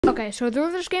Okay, so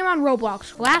there's this game on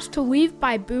Roblox, Last to Leave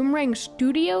by Boomerang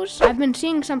Studios. I've been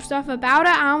seeing some stuff about it.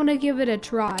 I'm gonna give it a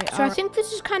try. So I think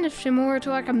this is kind of similar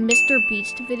to like a Mr.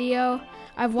 Beast video.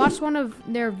 I've watched one of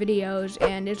their videos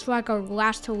and it's like a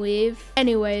Last to Leave.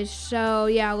 Anyways, so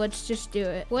yeah, let's just do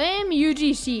it. Blame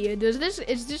UGC. Is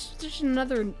this just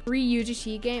another free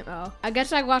UGC game? Oh, I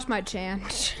guess I lost my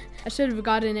chance. I should have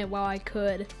gotten it while I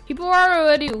could. People are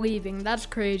already leaving. That's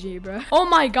crazy, bro. Oh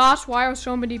my gosh, why are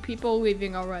so many people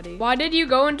leaving already? Why did you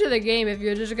go into the game if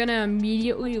you're just gonna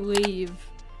immediately leave?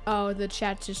 Oh, the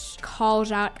chat just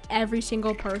calls out every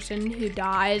single person who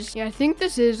dies. Yeah, I think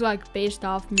this is like based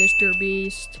off Mr.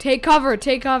 Beast. Take cover,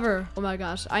 take cover. Oh my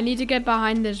gosh, I need to get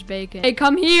behind this bacon. Hey,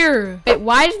 come here. Wait,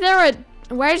 why is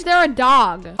there a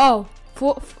dog? Oh,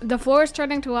 the floor is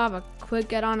turning to lava. Quick,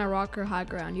 get on a rock or high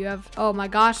ground. You have, oh my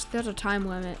gosh, there's a time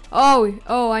limit.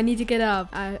 Oh, I need to get up.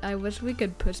 I wish we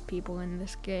could push people in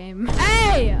this game.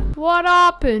 Hey, what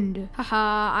happened?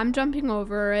 Haha, I'm jumping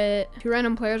over it. 2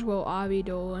 random players will obby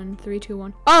duel in 3, 2,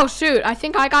 1. Oh shoot, I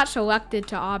think I got selected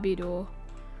to obby duel.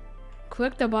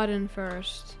 Click the button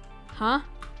first. Huh?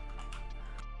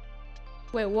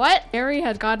 Wait, what? Mary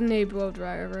has gotten a blow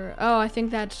driver. Oh, I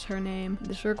think that's her name.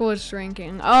 The circle is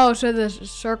shrinking. Oh, so the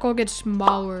circle gets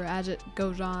smaller as it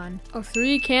goes on. Oh,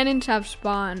 3 cannons have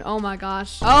spawned. Oh my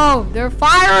gosh. Oh, they're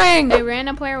firing! A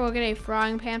random player will get a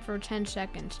frying pan for 10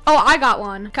 seconds. Oh, I got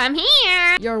one. Come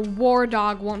here! Your war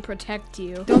dog won't protect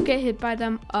you. Don't get hit by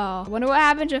them. Oh, I wonder what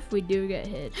happens if we do get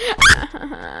hit.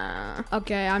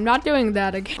 Okay, I'm not doing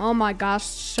that again. Oh my gosh,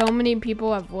 so many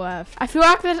people have left. I feel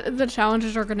like the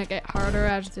challenges are gonna get harder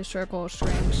as the circle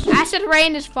shrinks. Acid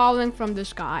rain is falling from the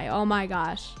sky. Oh my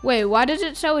gosh. Wait, why does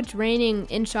it show it's raining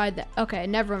inside the... Okay,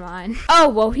 never mind. Oh,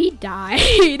 well, he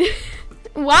died.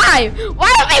 Why?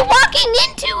 Why are they walking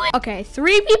into it? Okay,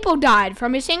 3 people died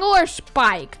from a singular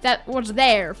spike that was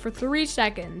there for 3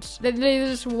 seconds. They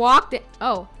just walked in.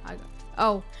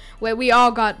 Oh, wait, we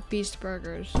all got Beast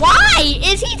Burgers. Why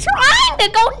is he trying to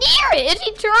go near it? Is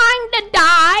he trying to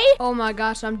die? Oh my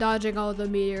gosh, I'm dodging all the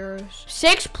meteors.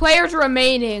 6 players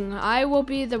remaining. I will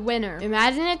be the winner.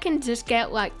 Imagine it can just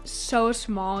get like so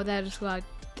small that it's like,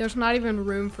 there's not even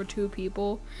room for 2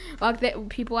 people. Like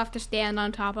people have to stand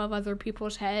on top of other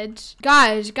people's heads.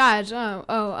 Guys,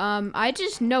 I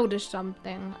just noticed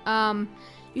something.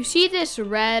 You see this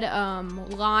red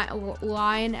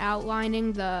line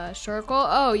outlining the circle?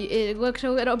 Oh, it looks a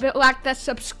little bit like the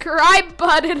subscribe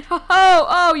button.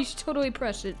 Oh, you should totally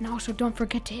press it. And also, don't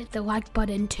forget to hit the like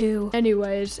button too.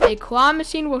 Anyways, a claw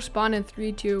machine will spawn in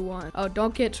 3, 2, 1. Oh,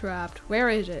 don't get trapped. Where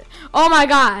is it? Oh my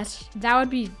gosh, that would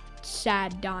be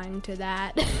sad dying to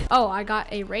that. Oh, I got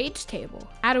a rage table.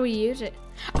 How do we use it?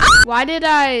 Ah! Why did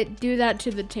I do that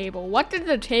to the table? What did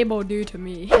the table do to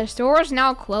me? The store is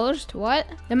now closed. What?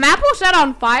 The map will set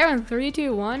on fire in 3,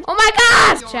 2, 1. Oh my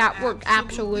gosh! Chat, we're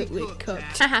absolutely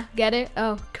cooked. Get it?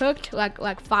 Oh, cooked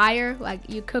like fire. Like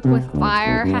you cook with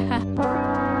fire.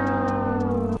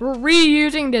 We're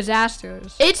reusing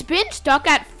disasters. It's been stuck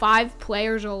at 5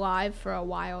 players alive for a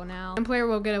while now. 1 player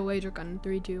will get a laser gun in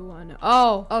 3, 2, 1.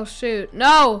 Oh shoot.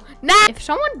 No. If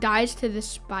someone dies to this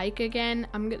spike again,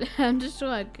 I'm just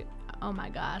like, oh my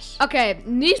gosh. Okay,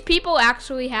 these people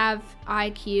actually have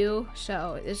IQ,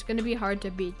 so it's gonna be hard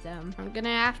to beat them. I'm gonna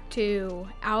have to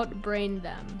outbrain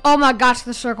them. Oh my gosh,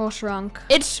 the circle shrunk.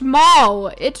 It's small.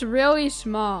 It's really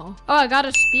small. Oh, I got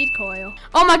a speed coil.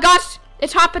 Oh my gosh.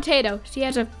 It's hot potato. She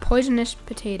has a poisonous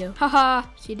potato. Haha.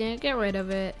 She didn't get rid of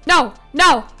it. No.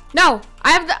 I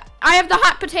have the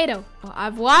hot potato. Well,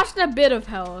 I've lost a bit of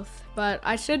health, but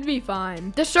I should be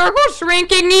fine. The circle's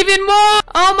shrinking even more.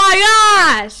 Oh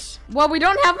my gosh. Well, we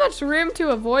don't have much room to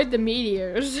avoid the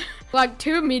meteors. Like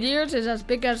 2 meteors is as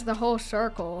big as the whole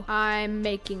circle. I'm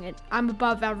making it. I'm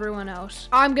above everyone else.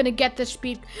 I'm gonna get the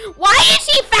speed. Why is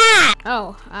he fat?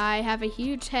 Oh, I have a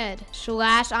huge head.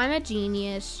 Slash, I'm a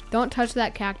genius. Don't touch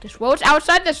that cactus. Well, it's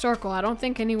outside the circle. I don't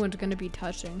think anyone's gonna be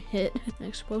touching it. An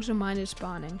explosive mine is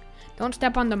spawning. Don't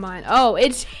step on the mine. Oh,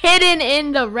 it's hidden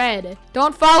in the red.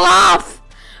 Don't fall off.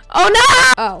 Oh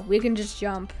no! Oh, we can just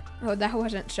jump. Oh, that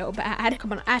wasn't so bad.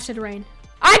 Come on, acid rain.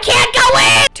 I can't go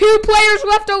in! 2 players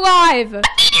left alive. The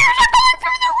meteors are going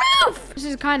through the roof. This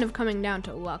is kind of coming down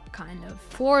to luck, kind of.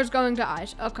 Floor is going to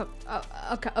ice. Okay,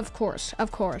 of course. Oh,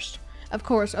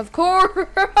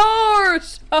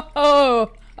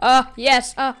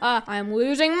 yes. I'm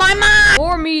losing my mind.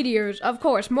 More meteors, of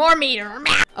course. More meteor.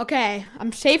 Okay,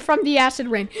 I'm safe from the acid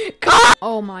rain.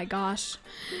 Oh my gosh.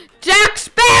 Jack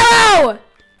Sparrow!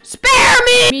 Spare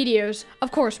me! Meteors.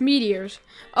 Of course, meteors.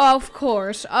 Of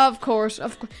course.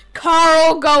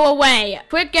 Carl, go away.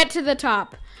 Quick, get to the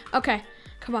top. Okay,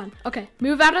 come on. Okay,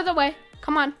 move out of the way.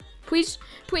 Come on. Please,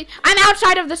 please. I'm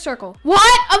outside of the circle.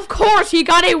 What? Of course, he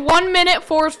got a 1 minute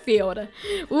force field.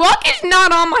 Luck is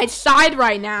not on my side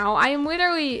right now. I am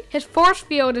literally, his force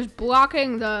field is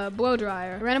blocking the blow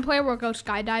dryer. Random player will go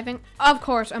skydiving. Of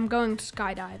course, I'm going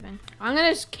skydiving. I'm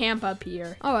gonna just camp up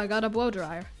here. Oh, I got a blow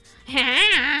dryer.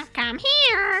 Come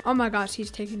here. Oh my gosh,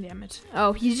 he's taking damage.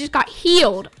 Oh, he just got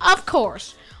healed. Of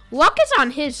course. Luck is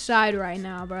on his side right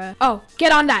now, bruh. Oh,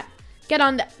 get on that. Get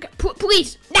on that.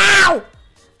 Please, now!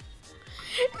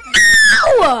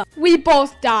 No! We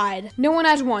both died. No one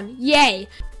has won. Yay.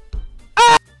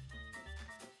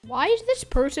 Why is this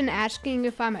person asking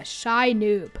if I'm a shy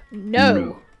noob?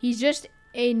 No. He's just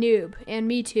a noob. And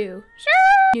me too.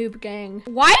 Noob gang.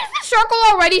 Why is the circle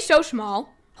already so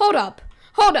small? Hold up.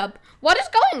 Hold up. What is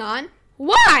going on?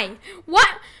 Why? What?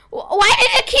 Why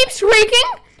does it keep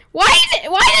shrinking? Why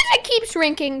does it keep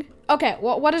shrinking? Okay,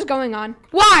 what is going on?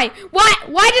 Why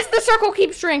does the circle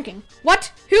keep shrinking?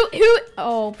 What? Who?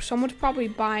 Oh, someone's probably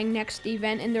buying next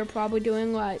event and they're probably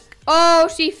doing like, oh,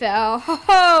 she fell.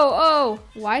 Oh.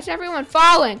 Why is everyone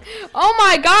falling? Oh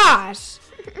my gosh.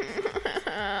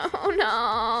 Oh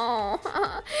no.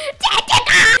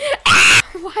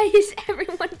 Why is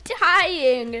everyone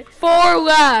dying? 4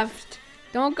 left.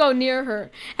 Don't go near her.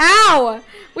 Ow!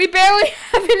 We barely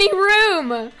have any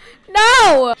room.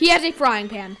 No! He has a frying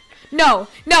pan. No,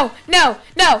 monkey!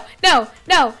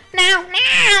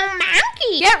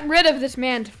 Get rid of this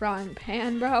man's frying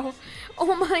pan, bro.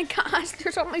 Oh my gosh,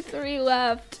 there's only 3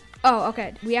 left. Oh,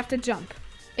 okay, we have to jump.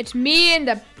 It's me and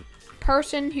the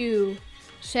person who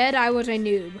said I was a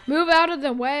noob. Move out of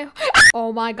the way.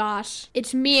 Oh my gosh,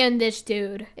 it's me and this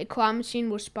dude. A claw machine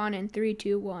will spawn in 3,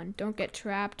 2, 1. Don't get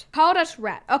trapped. Called us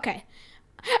rat. Okay.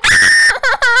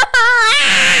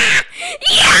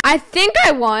 Yeah! I think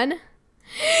I won.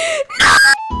 No!